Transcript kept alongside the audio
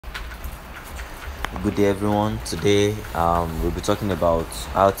Good day, everyone. Today, we'll be talking about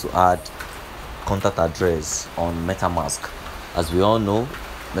how to add contact address on metamask. As we all know,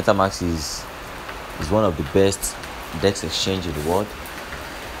 metamask is one of the best DEX exchange in the world.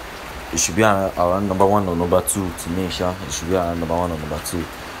 It should be around number one or number two to me. Sure, it should be around number one or number two.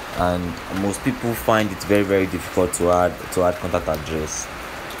 And most people find it very difficult to add contact address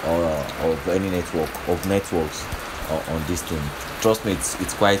or of any networks on this thing. Trust me,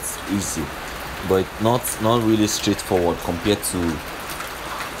 it's quite easy, but not really straightforward compared to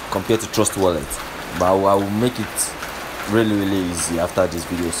Trust Wallet. But I will make it really easy after this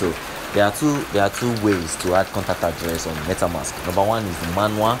video. So there are two ways to add contact address on MetaMask. Number one is the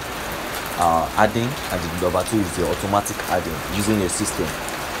manual adding, and the number two is the automatic adding using a system,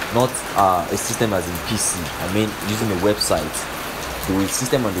 not a system as in PC. I mean using a website. The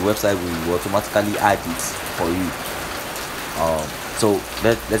system on the website will automatically add it for you. So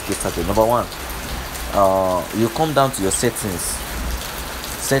let's get started. Number one, you come down to your settings.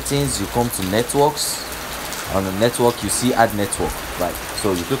 You come to networks. On the network, you see add network, right?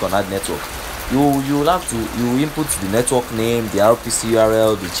 So you click on add network. You input the network name, the RPC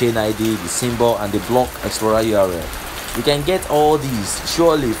URL, the chain ID, the symbol, and the block explorer URL. You can get all these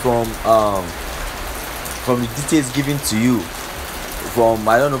surely from the details given to you from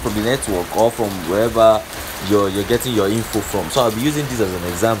from the network or from wherever you're getting your info from. So I'll be using this as an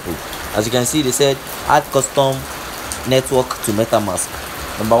example. As you can see, they said add custom network to MetaMask.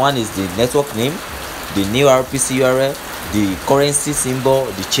 Number one is the network name, the new RPC URL, the currency symbol,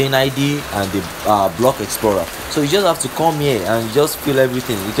 the chain ID, and the block explorer. So you just have to come here and just fill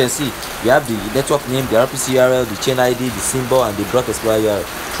everything. You can see you have the network name, the RPC URL, the chain ID, the symbol, and the block explorer URL.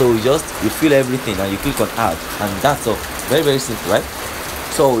 So you fill everything and you click on add, and that's all. Very simple, right?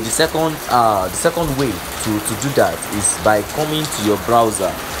 So the second way to do that is by coming to your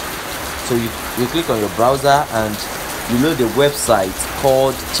browser. So you click on your browser and you load the website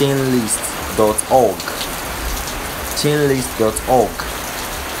called chainlist.org. Chainlist.org.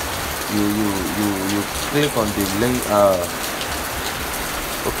 You click on the link.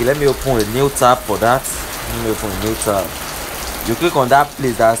 Okay, let me open a new tab for that. You click on that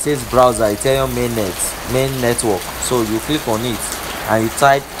place that says browser Ethereum main network. So you click on it and you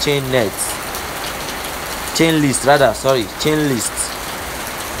type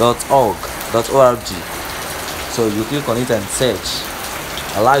chainlist.org. So you click on it and search.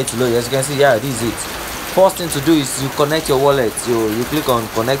 Allow it to load. As you can see, yeah, this is it. First thing to do is you connect your wallet. So you click on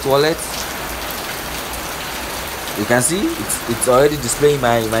connect wallet. You can see it's already displaying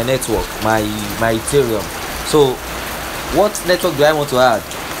my network, my Ethereum. So what network do I want to add?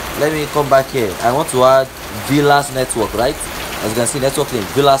 Let me come back here. I want to add Villas network, right? As you can see, network name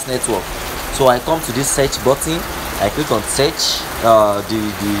Villas network. So I come to this search button. I click on search,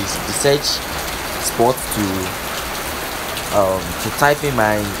 the search spot to type in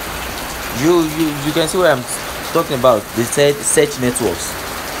my. You can see what I'm talking about. They said search networks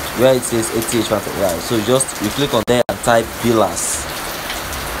where it says ATH transfer. Yeah, so you click on there and type Villas.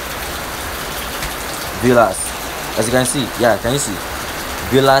 As you can see, yeah, can you see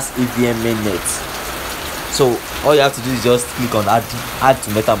Villas EVM mainnet? So all you have to do is just click on add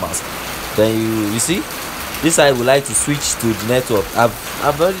to MetaMask. Then you see this side would like to switch to the network.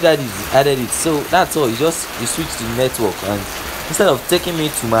 I've already added it. So that's all. You switch to the network, and instead of taking me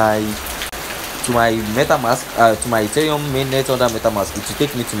to my MetaMask, to my Ethereum mainnet under MetaMask, it will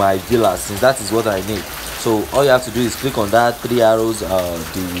take me to my Villas, since that is what I need. So all you have to do is click on that three arrows,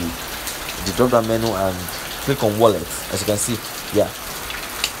 the drop down menu, and click on wallet. As you can see, yeah,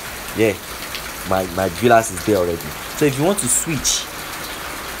 my Villas is there already. So if you want to switch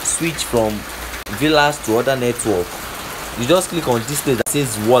from Villas to other network, you just click on this place that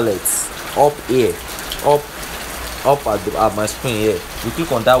says wallets up here, up at my screen here. You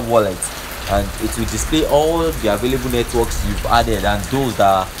click on that wallet and it will display all the available networks you've added and those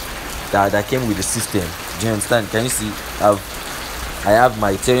that came with the system. Do you understand? Can you see? I have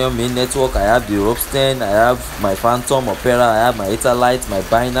my Ethereum main network, I have the Ropsten, I have my Phantom, Opera, I have my Etherlight, my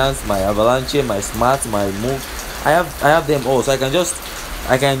Binance, my Avalanche, my Smart, my Move. I have them all. So I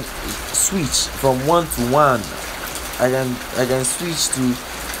can switch from one to one. I can switch to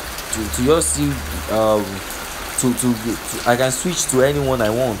your see to I can switch to anyone I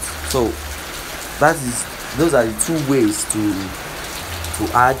want. So those are the two ways to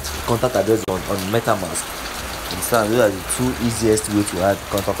add contact address on MetaMask. Understand? Those are the two easiest way to add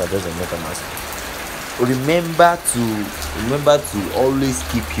contact address on MetaMask. Remember to always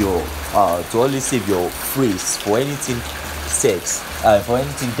keep your to always save your phrase for anything sex for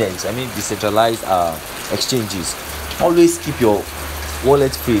anything DEX. I mean decentralized exchanges. Always keep your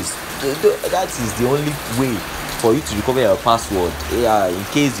wallet phrase. That is the only way for you to recover your password. Yeah, in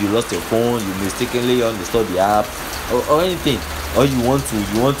case you lost your phone, you mistakenly uninstalled the app, or anything, or you want to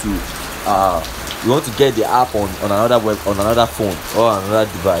get the app on another phone or another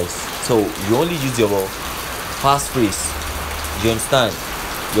device. So you only use your passphrase. Do you understand?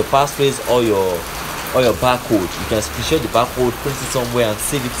 Your passphrase or your barcode. You can screenshot the barcode, print it somewhere, and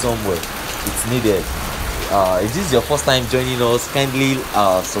save it somewhere. It's needed. If this is your first time joining us, kindly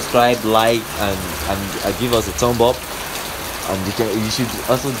subscribe, like, and give us a thumb up. And you should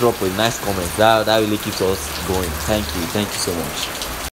also drop a nice comment. That really keeps us going. Thank you so much.